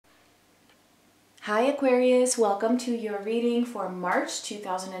Hi Aquarius, welcome to your reading for March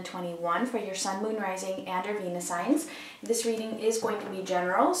 2021 for your Sun, Moon, Rising, and your Venus signs. This reading is going to be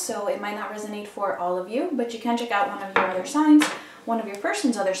general, so it might not resonate for all of you, but you can check out one of your other signs, one of your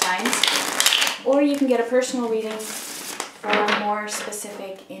person's other signs, or you can get a personal reading for more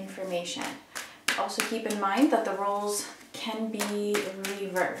specific information. Also keep in mind that the roles can be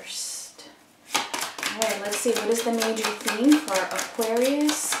reversed. Alright, let's see, what is the major theme for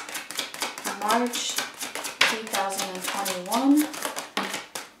Aquarius? March 2021.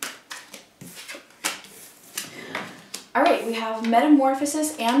 All right, we have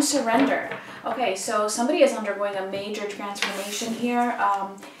metamorphosis and surrender. Okay, so somebody is undergoing a major transformation here.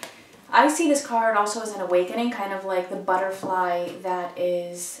 I see this card also as an awakening, kind of like the butterfly that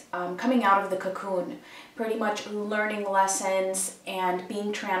is coming out of the cocoon, pretty much learning lessons and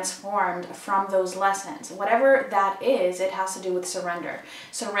being transformed from those lessons. Whatever that is, it has to do with surrender.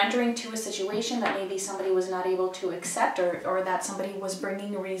 Surrendering to a situation that maybe somebody was not able to accept or that somebody was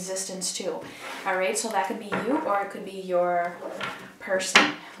bringing resistance to. All right, so that could be you or it could be your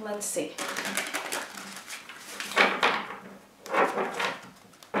person. Let's see.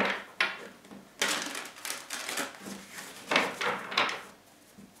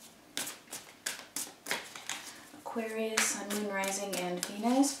 Aquarius, Sun, Moon, Rising, and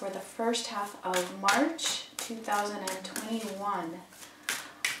Venus for the first half of March 2021.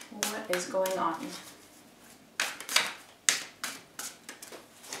 What is going on?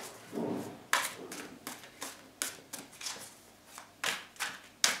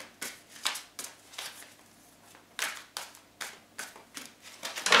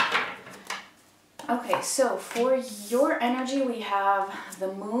 Okay, so for your energy, we have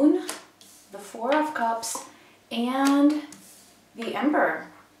the Moon, the Four of Cups, and the Emperor.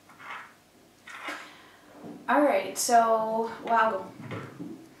 All right, so wow.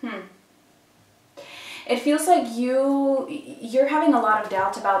 It feels like you're having a lot of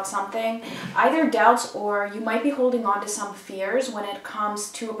doubts about something, either doubts or you might be holding on to some fears when it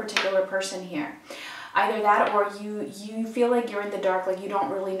comes to a particular person here. Either that or you feel like you're in the dark, like you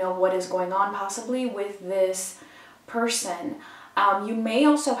don't really know what is going on possibly with this person. You may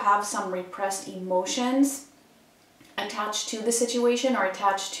also have some repressed emotions attached to the situation or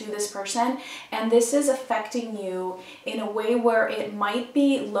attached to this person, and this is affecting you in a way where it might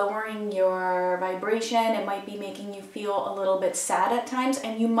be lowering your vibration, it might be making you feel a little bit sad at times,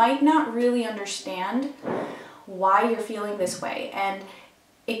 and you might not really understand why you're feeling this way. And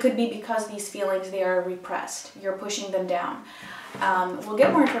it could be because these feelings, they are repressed, you're pushing them down. We'll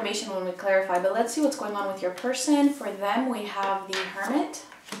get more information when we clarify, but let's see what's going on with your person. For them, we have the Hermit,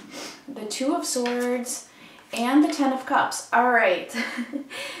 the Two of Swords, and the Ten of Cups. All right.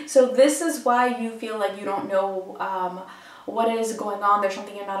 So this is why you feel like you don't know what is going on. There's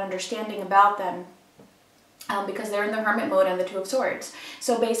something you're not understanding about them because they're in the Hermit mode and the Two of Swords.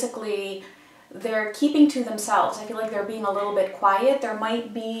 So basically, they're keeping to themselves. I feel like they're being a little bit quiet. There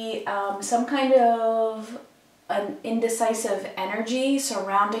might be some kind of an indecisive energy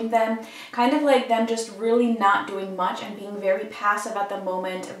surrounding them, kind of like them just really not doing much and being very passive at the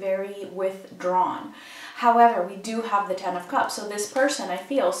moment, very withdrawn. However, we do have the Ten of Cups, so this person, I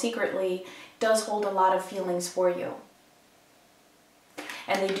feel, secretly does hold a lot of feelings for you.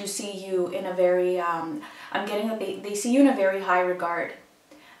 And they do see you in a very, I'm getting that they see you in a very high regard.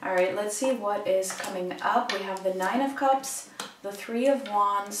 All right, let's see what is coming up. We have the Nine of Cups, the Three of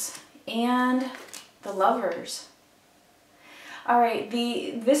Wands, and the Lovers. All right,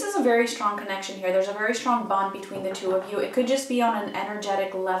 this is a very strong connection here. There's a very strong bond between the two of you. It could just be on an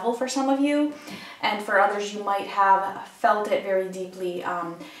energetic level for some of you, and for others you might have felt it very deeply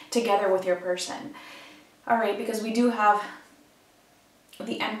together with your person. All right, because we do have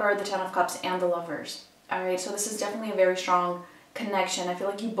the Emperor, the Ten of Cups, and the Lovers. All right, so this is definitely a very strong connection. I feel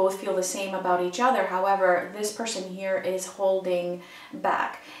like you both feel the same about each other. However, this person here is holding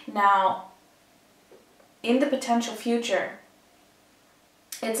back. Now, in the potential future,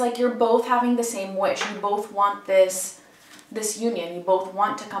 it's like you're both having the same wish. You both want this union. You both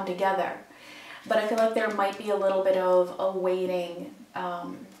want to come together. But I feel like there might be a little bit of a waiting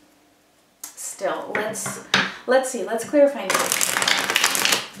still. Let's see. Let's clarify this.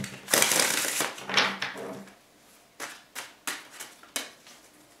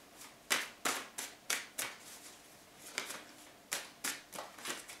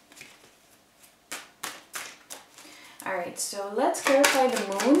 All right, so let's clarify the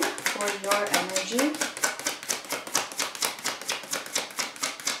Moon for your energy.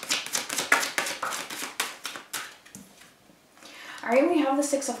 All right, we have the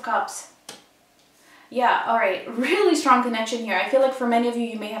Six of Cups. Yeah, all right. Really strong connection here. I feel like for many of you,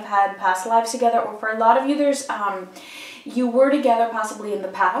 you may have had past lives together, or for a lot of you, there's you were together possibly in the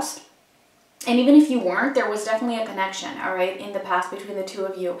past. And even if you weren't, there was definitely a connection, all right, in the past between the two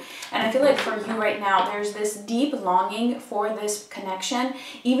of you. And I feel like for you right now, there's this deep longing for this connection.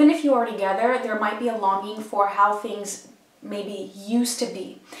 Even if you are together, there might be a longing for how things maybe used to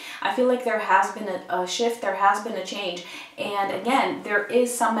be. I feel like there has been a shift, there has been a change. And again, there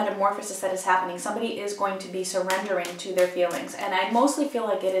is some metamorphosis that is happening. Somebody is going to be surrendering to their feelings. And I mostly feel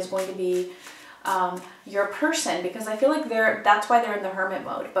like it is going to be your person, because I feel like that's why they're in the hermit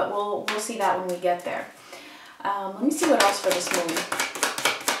mode, but we'll see that when we get there. Let me see what else for this moon.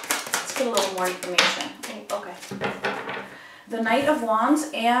 Let's get a little more information. Okay. The Knight of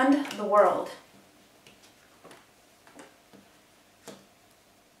Wands and the World.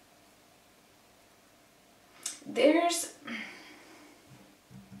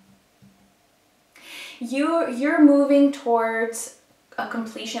 You're moving towards a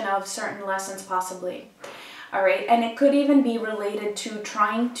completion of certain lessons possibly, all right, and it could even be related to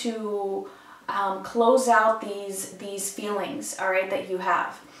trying to close out these feelings, all right, that you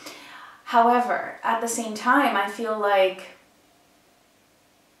have. However, at the same time, I feel like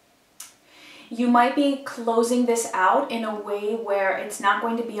you might be closing this out in a way where it's not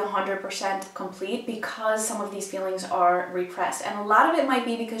going to be 100% complete, because some of these feelings are repressed. And a lot of it might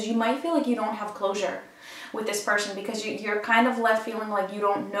be because you might feel like you don't have closure with this person, because you're kind of left feeling like you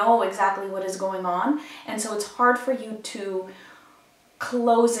don't know exactly what is going on. And so it's hard for you to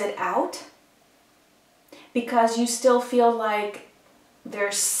close it out, because you still feel like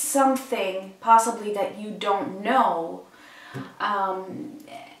there's something possibly that you don't know.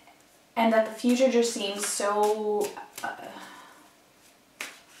 And that the future just seems so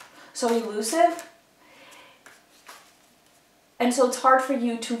elusive. And so it's hard for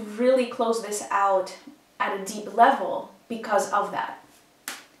you to really close this out at a deep level because of that.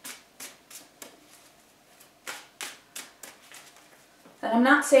 And I'm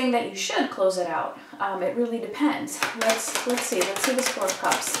not saying that you should close it out. It really depends. Let's see this Four of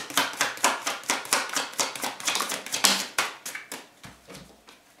Cups.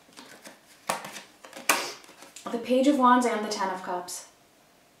 The Page of Wands and the Ten of Cups.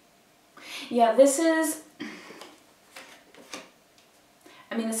 Yeah, this is,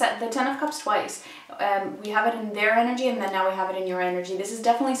 I mean, the Ten of Cups twice. We have it in their energy, and then now we have it in your energy. This is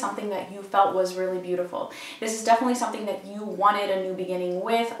definitely something that you felt was really beautiful. This is definitely something that you wanted a new beginning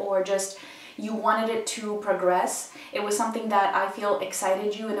with, or just you wanted it to progress. It was something that I feel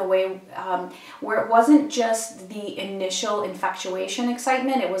excited you in a way where it wasn't just the initial infatuation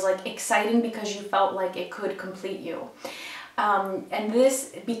excitement. It was like exciting because you felt like it could complete you. And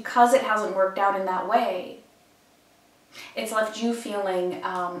this, because it hasn't worked out in that way, it's left you feeling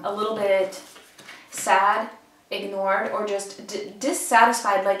a little bit sad, ignored, or just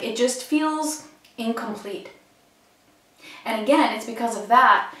dissatisfied. Like it just feels incomplete. And again, it's because of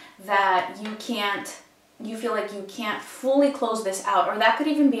that you feel like you can't fully close this out, or that could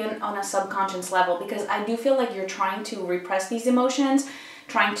even be on a subconscious level, because I do feel like you're trying to repress these emotions,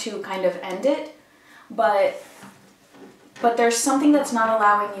 trying to kind of end it, but there's something that's not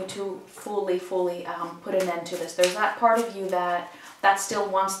allowing you to fully put an end to this. There's that part of you that still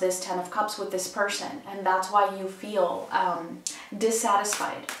wants this Ten of Cups with this person, and that's why you feel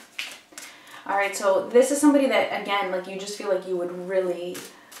dissatisfied. All right, so this is somebody that, again, like you just feel like you would really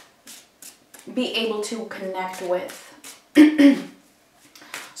be able to connect with.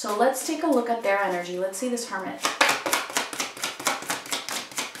 So let's take a look at their energy. Let's see this Hermit.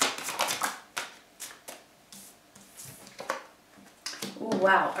 Ooh,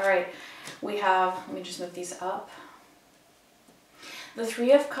 wow. All right. We have, let me just move these up. The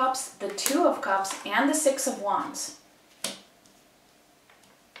Three of Cups, the Two of Cups, and the Six of Wands.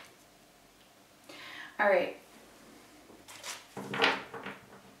 All right.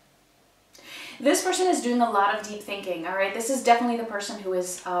 This person is doing a lot of deep thinking, all right? This is definitely the person who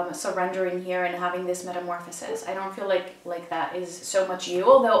is surrendering here and having this metamorphosis. I don't feel like that is so much you,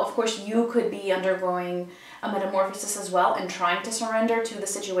 although, of course, you could be undergoing a metamorphosis as well and trying to surrender to the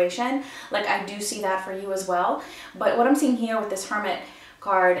situation. Like, I do see that for you as well. But what I'm seeing here with this Hermit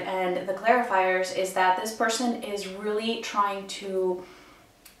card and the clarifiers is that this person is really trying to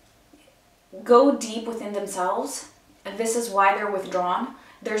go deep within themselves, and this is why they're withdrawn.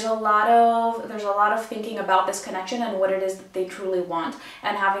 There's a lot of thinking about this connection and what it is that they truly want,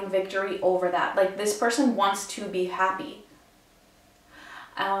 and having victory over that. Like, this person wants to be happy.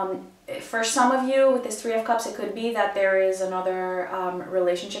 For some of you with this Three of Cups, it could be that there is another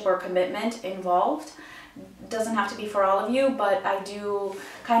relationship or commitment involved, Doesn't have to be for all of you, but I do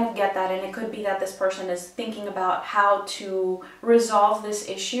kind of get that, and it could be that this person is thinking about how to resolve this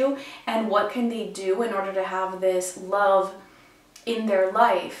issue and what can they do in order to have this love in their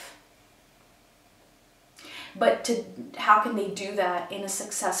life. But how can they do that in a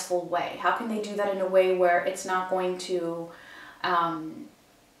successful way? How can they do that in a way where it's not going to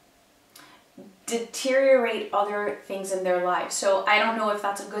deteriorate other things in their lives? So I don't know if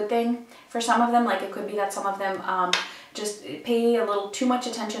that's a good thing for some of them. Like, it could be that some of them just pay a little too much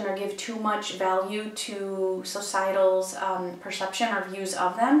attention or give too much value to societal's perception or views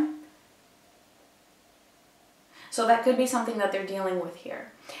of them. So that could be something that they're dealing with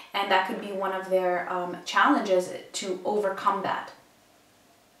here. And that could be one of their challenges, to overcome that.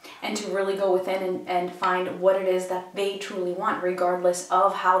 And to really go within and find what it is that they truly want, regardless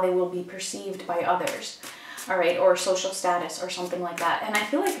of how they will be perceived by others. All right, or social status or something like that. And I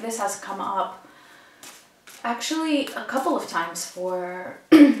feel like this has come up actually a couple of times for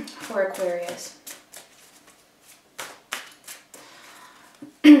Aquarius.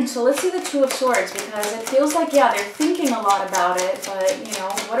 So let's see the Two of Swords, because it feels like, yeah, they're thinking a lot about it, but, you know,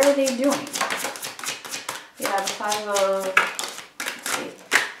 what are they doing? Yeah, the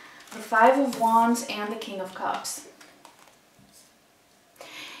Five of Wands and the King of Cups.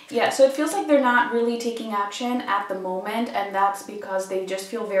 Yeah, so it feels like they're not really taking action at the moment, and that's because they just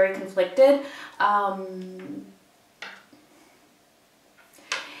feel very conflicted.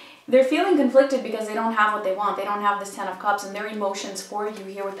 They're feeling conflicted because they don't have what they want. They don't have this Ten of Cups, and their emotions for you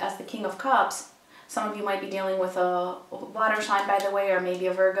here as the King of Cups. Some of you might be dealing with a water sign, by the way, or maybe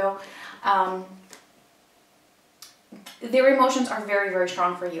a Virgo. Their emotions are very, very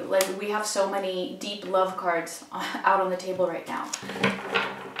strong for you. Like, we have so many deep love cards out on the table right now.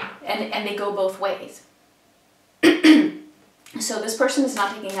 And they go both ways. So this person is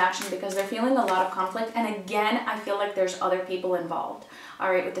not taking action because they're feeling a lot of conflict. And again, I feel like there's other people involved.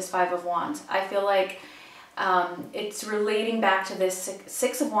 All right, with this Five of Wands. I feel like it's relating back to this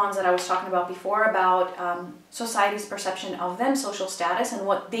Six of Wands that I was talking about before, about society's perception of them, social status, and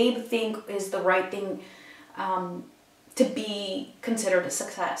what they think is the right thing to be considered a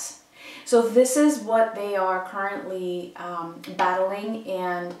success. So this is what they are currently battling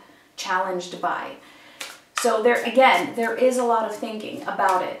and challenged by. So there is a lot of thinking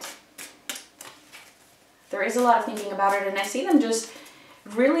about it. There is a lot of thinking about it, and I see them just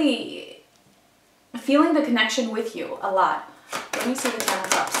really feeling the connection with you a lot. Let me see the Ten of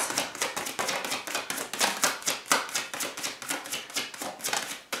Cups.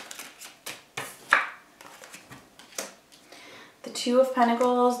 The Two of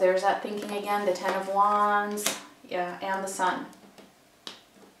Pentacles, there's that thinking again, the Ten of Wands, yeah, and the Sun.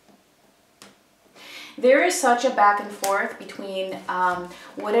 There is such a back and forth between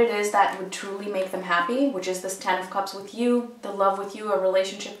what it is that would truly make them happy, which is this Ten of Cups with you, the love with you, a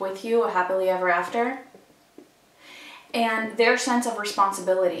relationship with you, a happily ever after, and their sense of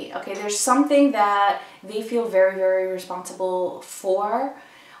responsibility. Okay, there's something that they feel very, very responsible for,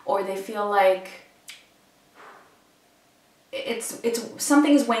 or they feel like it's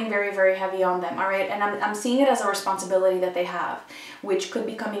something is weighing very, very heavy on them. All right, and I'm seeing it as a responsibility that they have, which could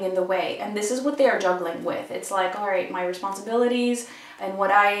be coming in the way, and this is what they are juggling with. It's like, all right, my responsibilities and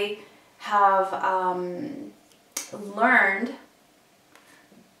what I have learned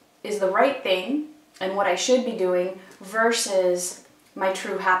is the right thing and what I should be doing versus my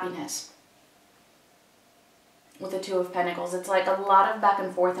true happiness. With the Two of Pentacles, it's like a lot of back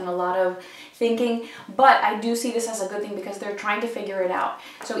and forth and a lot of thinking, but I do see this as a good thing because they're trying to figure it out.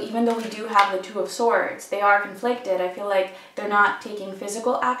 So even though we do have the Two of Swords, they are conflicted. I feel like they're not taking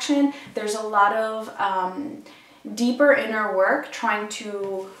physical action. There's a lot of deeper inner work trying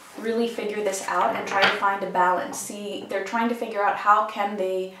to really figure this out and try to find a balance. See, they're trying to figure out how can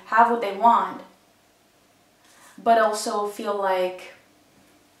they have what they want, but also feel like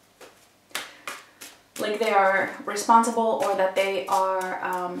they are responsible, or that they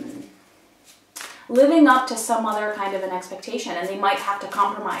are living up to some other kind of an expectation, and they might have to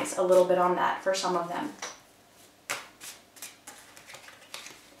compromise a little bit on that for some of them.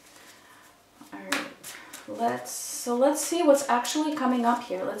 All right, let's see what's actually coming up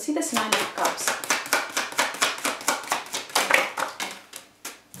here. Let's see this Nine of Cups.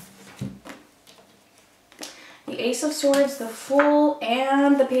 The Ace of Swords, the Fool,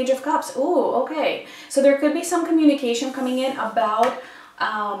 and the Page of Cups. Ooh, okay. So there could be some communication coming in about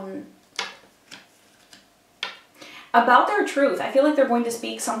their truth. I feel like they're going to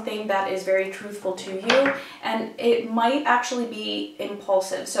speak something that is very truthful to you, and it might actually be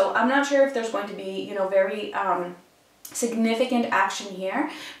impulsive. So I'm not sure if there's going to be, you know, very significant action here,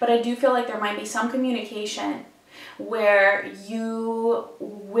 but I do feel like there might be some communication where you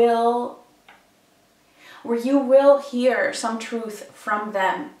will hear some truth from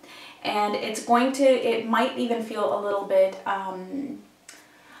them, and it might even feel a little bit, I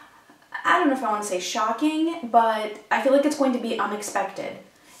don't know if I want to say shocking, but I feel like it's going to be unexpected.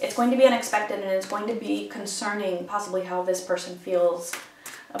 It's going to be unexpected, and it's going to be concerning possibly how this person feels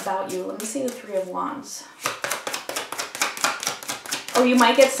about you. Let me see the Three of Wands. Or you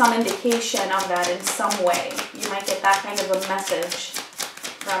might get some indication of that in some way. You might get that kind of a message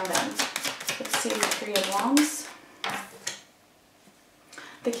from them. Let's see the Three of Wands.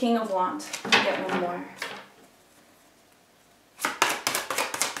 The King of Wands. Let me get one more.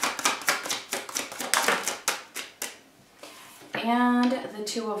 And the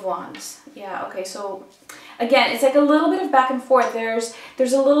Two of Wands. Yeah, okay, so again, it's like a little bit of back and forth. There's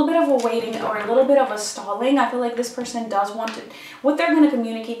a little bit of a waiting or a little bit of a stalling. I feel like this person does want to, what they're going to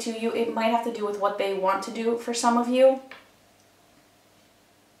communicate to you, it might have to do with what they want to do for some of you.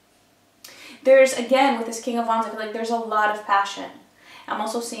 There's, again, with this King of Wands, I feel like there's a lot of passion. I'm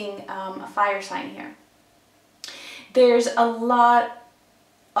also seeing a fire sign here. There's a lot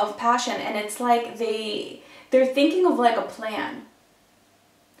of passion, and it's like they're thinking of like a plan.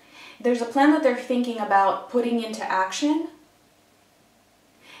 There's a plan that they're thinking about putting into action.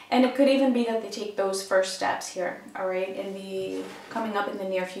 And it could even be that they take those first steps here, all right, coming up in the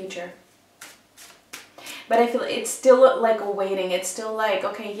near future. But I feel it's still like a waiting. It's still like,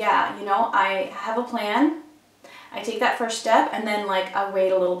 okay, yeah, you know, I have a plan. I take that first step, and then like I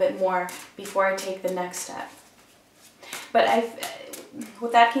wait a little bit more before I take the next step. But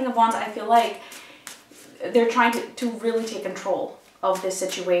with that King of Wands, I feel like they're trying to really take control of this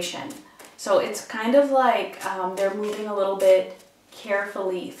situation. So it's kind of like they're moving a little bit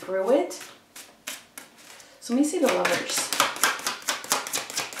carefully through it. So let me see the Lovers.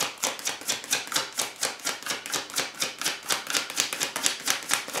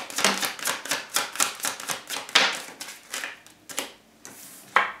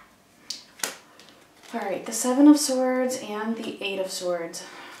 All right, the Seven of Swords and the Eight of Swords.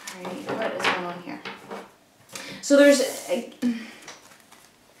 All right, what is going on here? So there's,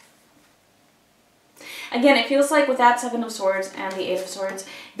 again, it feels like with that Seven of Swords and the Eight of Swords,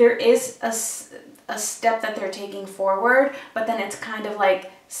 there is a step that they're taking forward, but then it's kind of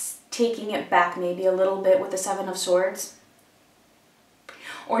like taking it back maybe a little bit with the Seven of Swords.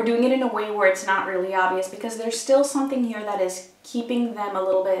 Or doing it in a way where it's not really obvious, because there's still something here that is keeping them a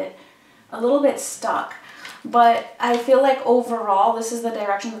little bit stuck. But I feel like overall, this is the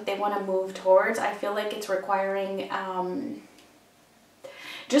direction that they want to move towards. I feel like it's requiring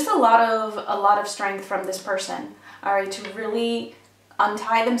just a lot of strength from this person, all right, to really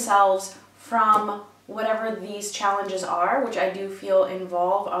untie themselves from whatever these challenges are, which I do feel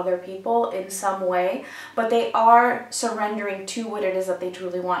involve other people in some way, but they are surrendering to what it is that they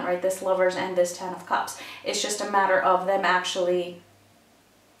truly want, right? This Lovers and this Ten of Cups. It's just a matter of them actually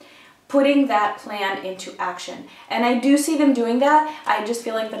putting that plan into action. And I do see them doing that. I just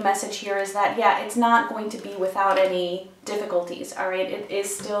feel like the message here is that, yeah, it's not going to be without any difficulties, all right? It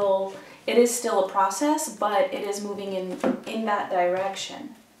is still a process, but it is moving in that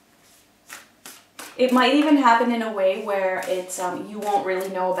direction. It might even happen in a way where it's you won't really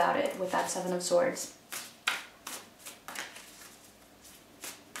know about it with that Seven of Swords.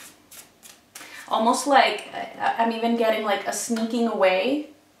 Almost like I'm even getting like a sneaking away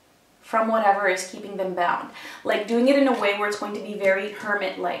from whatever is keeping them bound. Like doing it in a way where it's going to be very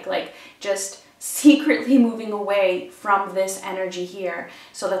hermit-like, like just secretly moving away from this energy here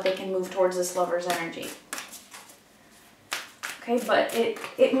so that they can move towards this Lover's energy. Okay, but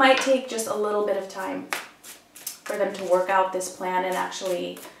it might take just a little bit of time for them to work out this plan and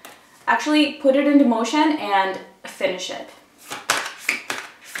actually put it into motion and finish it.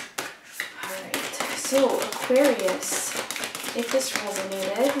 All right, so Aquarius, if this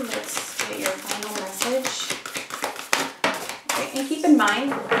resonated, let's get your final message. Okay, and keep in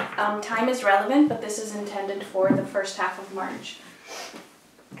mind, time is relevant, but this is intended for the first half of March.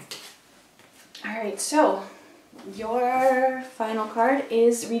 All right, so your final card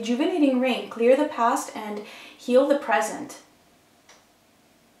is Rejuvenating Rain. Clear the past and heal the present.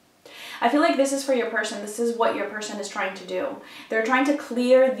 I feel like this is for your person. This is what your person is trying to do. They're trying to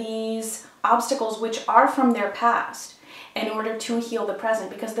clear these obstacles which are from their past in order to heal the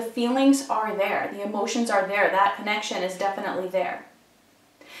present, because the feelings are there, the emotions are there, that connection is definitely there.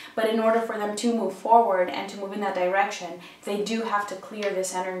 But in order for them to move forward and to move in that direction, they do have to clear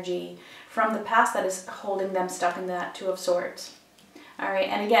this energy from the past that is holding them stuck in that Two of Swords. All right,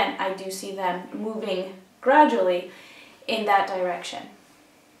 and again, I do see them moving gradually in that direction.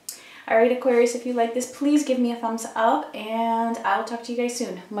 All right, Aquarius, if you like this, please give me a thumbs up, and I'll talk to you guys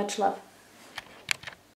soon. Much love.